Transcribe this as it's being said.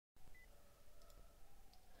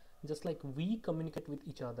Just like we communicate with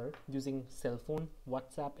each other using cell phone,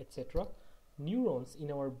 WhatsApp, etc., neurons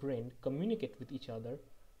in our brain communicate with each other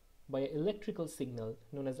by an electrical signal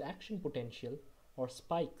known as action potential or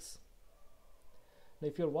spikes. Now,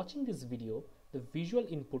 if you're watching this video, the visual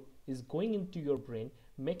input is going into your brain,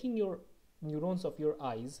 making your neurons of your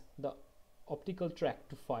eyes, the optical tract,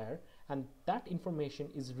 to fire, and that information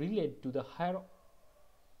is relayed to the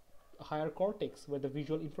higher cortex where the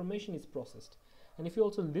visual information is processed. And if you're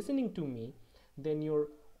also listening to me, then your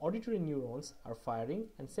auditory neurons are firing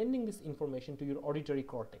and sending this information to your auditory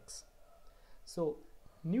cortex. So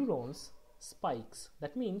neurons spikes,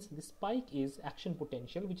 that means the spike is action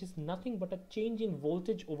potential, which is nothing but a change in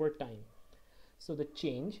voltage over time. So the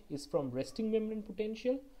change is from resting membrane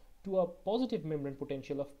potential to a positive membrane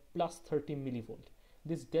potential of plus 30 millivolt.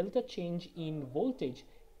 This delta change in voltage,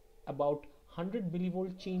 about 100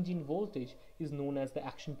 millivolt change in voltage, is known as the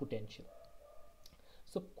action potential.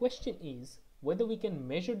 So question is whether we can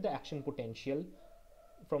measure the action potential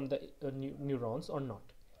from the neurons or not.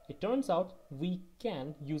 It turns out we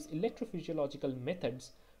can use electrophysiological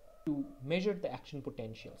methods to measure the action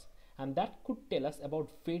potentials, and that could tell us about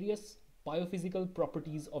various biophysical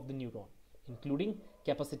properties of the neuron, including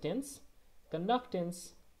capacitance, conductance,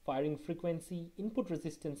 firing frequency, input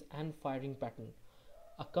resistance, and firing pattern.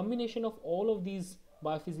 A combination of all of these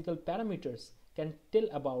biophysical parameters can tell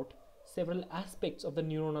about several aspects of the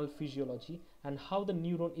neuronal physiology and how the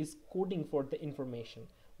neuron is coding for the information,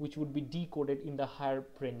 which would be decoded in the higher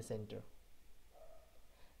brain center.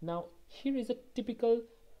 Now, here is a typical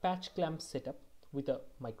patch clamp setup with a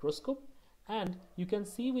microscope, and you can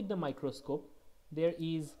see with the microscope there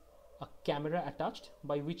is a camera attached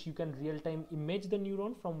by which you can real-time image the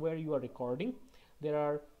neuron from where you are recording. There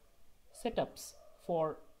are setups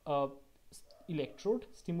for electrode,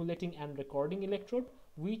 stimulating and recording electrode,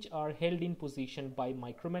 which are held in position by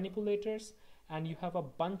micromanipulators, and you have a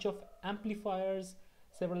bunch of amplifiers,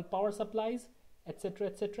 several power supplies, etc.,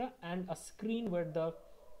 etc., and a screen where the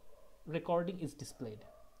recording is displayed.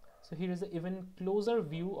 So here is an even closer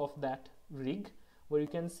view of that rig, where you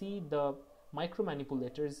can see the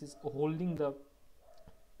micromanipulators is holding the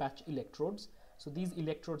patch electrodes. So these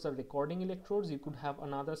electrodes are recording electrodes. You could have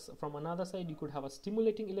another, from another side you could have a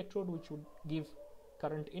stimulating electrode which would give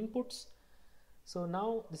current inputs. So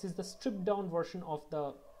now this is the stripped down version of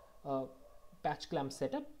the patch clamp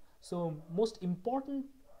setup. So most important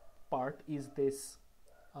part is this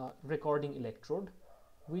recording electrode,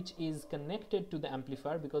 which is connected to the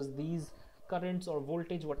amplifier, because these currents or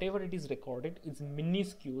voltage, whatever it is recorded, is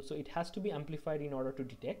minuscule, so it has to be amplified in order to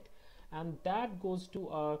detect, and that goes to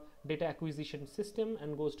a data acquisition system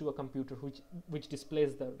and goes to a computer which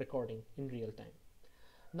displays the recording in real time.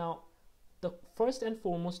 Now, the first and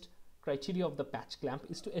foremost criteria of the patch clamp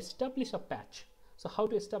is to establish a patch. So how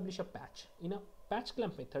to establish a patch? In a patch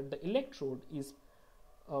clamp method, the electrode is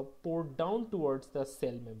poured down towards the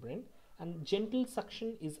cell membrane and gentle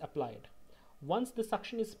suction is applied. Once the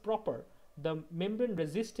suction is proper, the membrane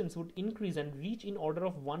resistance would increase and reach in order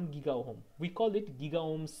of 1 gigaohm. We call it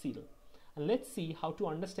gigaohm seal. And let's see how to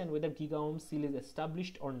understand whether gigaohm seal is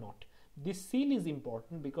established or not. This seal is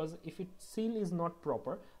important because if its seal is not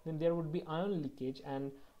proper, then there would be ion leakage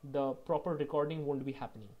and the proper recording won't be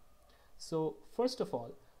happening. So first of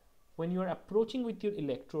all, when you are approaching with your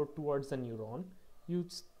electrode towards the neuron, you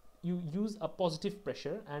use a positive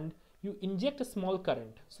pressure and you inject a small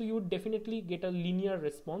current. So you would definitely get a linear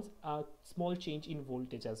response, a small change in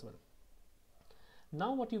voltage as well.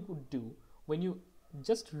 Now what you could do, when you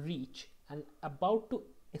just reach and about to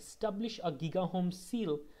establish a gigaohm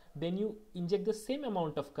seal, then you inject the same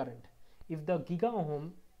amount of current. If the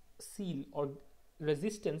gigaohm seal or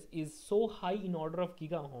resistance is so high in order of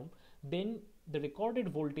gigaohm, then the recorded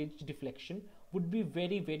voltage deflection would be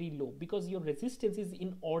very, very low because your resistance is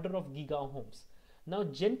in order of gigaohms. Now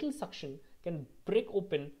gentle suction can break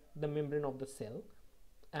open the membrane of the cell,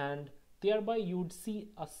 and thereby you would see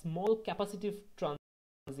a small capacitive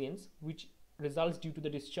transience which results due to the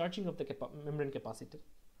discharging of the membrane capacitor.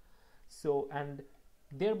 So, and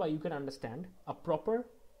thereby you can understand a proper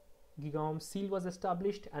gigaohm seal was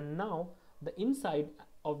established, and now the inside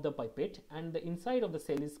of the pipette and the inside of the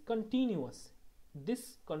cell is continuous.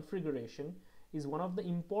 This configuration is one of the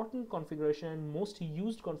important configuration and most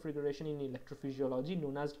used configuration in electrophysiology,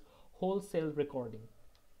 known as whole cell recording.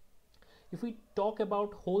 If we talk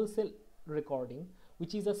about whole cell recording,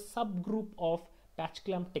 which is a subgroup of patch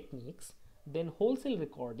clamp techniques, then whole cell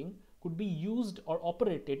recording could be used or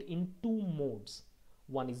operated in two modes.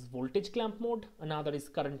 One is voltage clamp mode, another is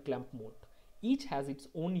current clamp mode. Each has its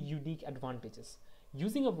own unique advantages.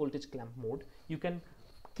 Using a voltage clamp mode, you can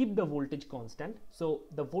keep the voltage constant. So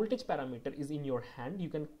the voltage parameter is in your hand. You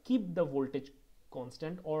can keep the voltage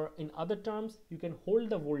constant, or in other terms, you can hold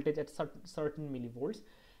the voltage at certain millivolts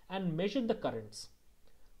and measure the currents.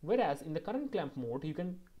 Whereas in the current clamp mode, you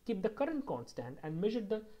can keep the current constant and measure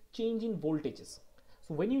the change in voltages.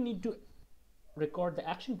 So when you need to record the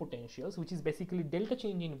action potentials, which is basically delta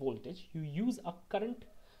change in voltage, you use a current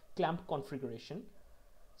clamp configuration.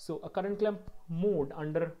 So a current clamp mode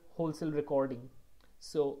under wholesale recording.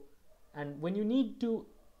 So, and when you need to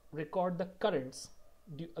record the currents,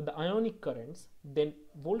 the ionic currents, then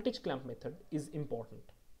voltage clamp method is important.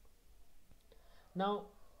 Now,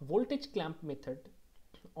 voltage clamp method,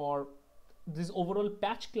 or this overall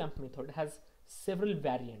patch clamp method, has several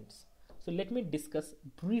variants. So let me discuss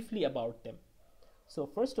briefly about them. So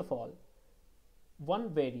first of all, one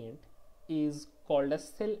variant is called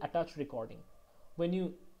as cell attached recording. When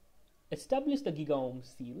you establish the gigaohm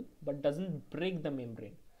seal but doesn't break the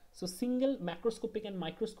membrane, so single macroscopic and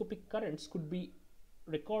microscopic currents could be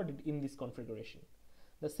recorded in this configuration.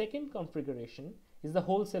 The second configuration is the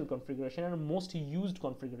wholesale configuration, and most used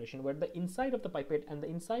configuration, where the inside of the pipette and the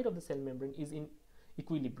inside of the cell membrane is in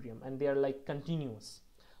equilibrium and they are like continuous.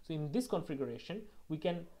 So in this configuration, we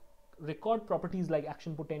can record properties like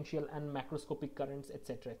action potential and macroscopic currents,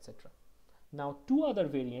 etc., etc. Now, two other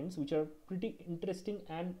variants which are pretty interesting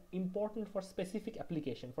and important for specific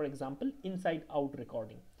application. For example, inside-out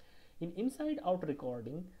recording. In inside-out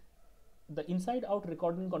recording, the inside-out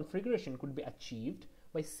recording configuration could be achieved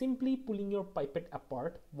by simply pulling your pipette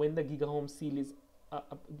apart when the gigaohm seal is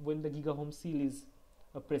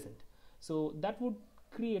present. So that would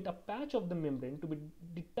create a patch of the membrane to be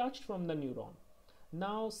detached from the neuron.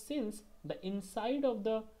 Now, since the inside of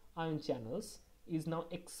the ion channels is now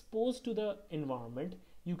exposed to the environment,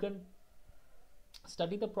 you can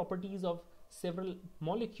study the properties of several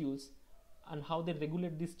molecules and how they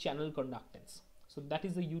regulate this channel conductance. So that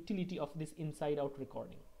is the utility of this inside out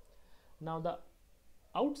recording. Now the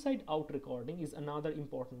outside out recording is another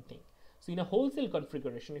important thing. So in a wholesale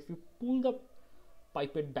configuration, if you pull the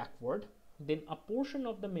pipette backward, then a portion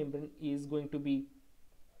of the membrane is going to be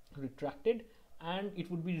retracted and it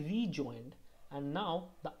would be rejoined, and now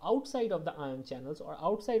the outside of the ion channels or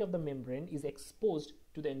outside of the membrane is exposed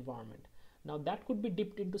to the environment. Now that could be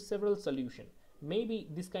dipped into several solutions. Maybe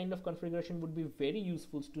this kind of configuration would be very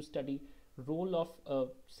useful to study role of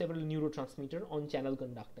several neurotransmitter on channel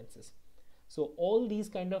conductances. So all these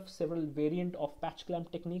kind of several variant of patch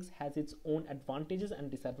clamp techniques has its own advantages and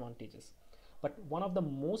disadvantages. But one of the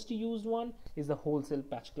most used one is the wholesale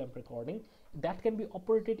patch clamp recording that can be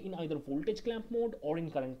operated in either voltage clamp mode or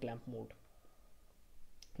in current clamp mode.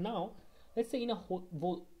 Now, let's say in a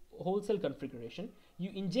wholesale configuration,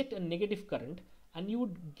 you inject a negative current and you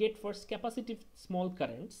would get first capacitive small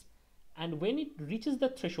currents, and when it reaches the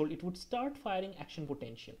threshold, it would start firing action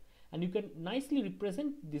potential, and you can nicely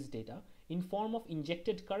represent this data in form of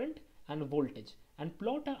injected current and voltage and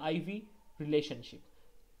plot a IV relationship.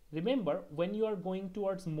 Remember, when you are going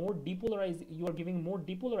towards more depolarized, you are giving more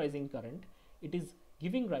depolarizing current, it is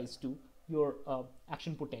giving rise to your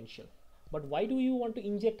action potential. But why do you want to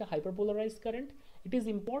inject a hyperpolarized current? It is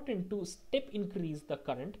important to step increase the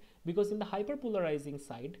current, because in the hyperpolarizing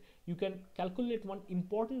side, you can calculate one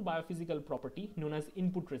important biophysical property known as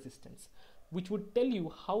input resistance, which would tell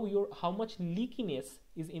you how much leakiness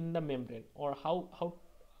is in the membrane, or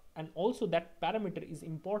and also that parameter is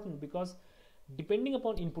important because depending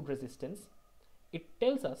upon input resistance, it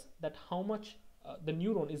tells us that how much the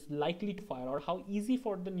neuron is likely to fire, or how easy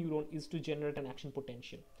for the neuron is to generate an action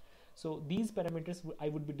potential. So these parameters I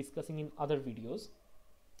would be discussing in other videos.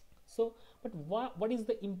 So, but what is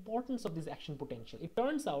the importance of this action potential? It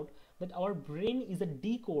turns out that our brain is a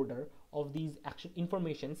decoder of these action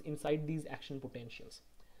informations inside these action potentials.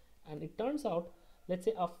 And it turns out, let's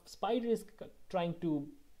say a spider is trying to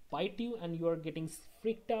bite you and you are getting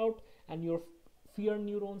freaked out and your fear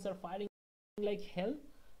neurons are firing like hell.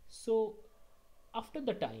 So after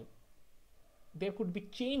the time, there could be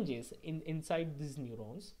changes inside these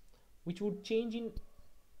neurons which would change in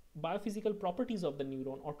biophysical properties of the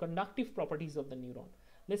neuron or conductive properties of the neuron.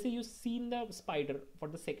 Let's say you've seen the spider for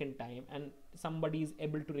the second time and somebody is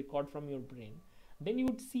able to record from your brain. Then you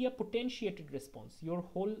would see a potentiated response. Your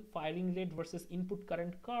whole firing rate versus input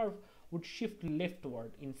current curve would shift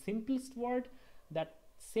leftward. In simplest word, that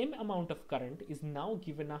same amount of current is now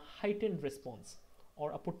given a heightened response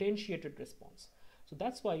or a potentiated response. So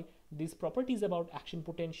that's why these properties about action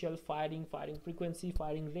potential, firing frequency,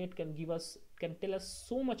 firing rate can tell us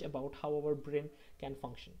so much about how our brain can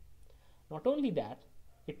function. Not only that,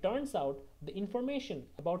 It turns out the information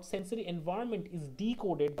about sensory environment is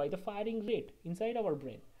decoded by the firing rate inside our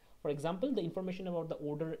brain. For example, the information about the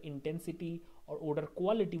odor intensity or odor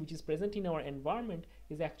quality which is present in our environment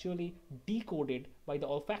is actually decoded by the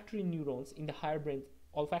olfactory neurons in the higher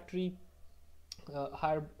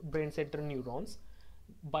brain center neurons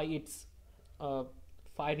by its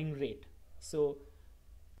firing rate. So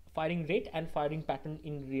firing rate and firing pattern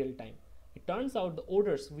in real time. It turns out the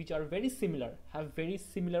odors which are very similar have very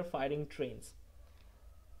similar firing trains.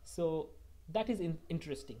 So that is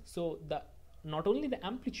interesting. So the not only the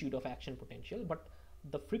amplitude of action potential, but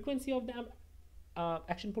the frequency of the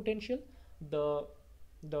action potential, the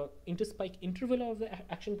interspike interval of the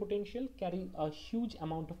action potential carry a huge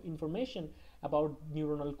amount of information about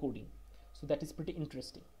neuronal coding. So that is pretty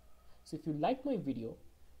interesting. So if you like my video,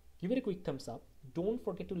 give it a quick thumbs up. Don't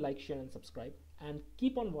forget to like, share and subscribe, and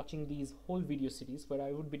keep on watching these whole video series where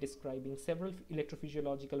I would be describing several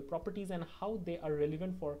electrophysiological properties and how they are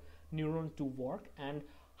relevant for neuron to work and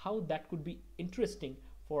how that could be interesting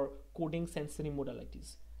for coding sensory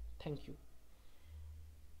modalities. Thank you.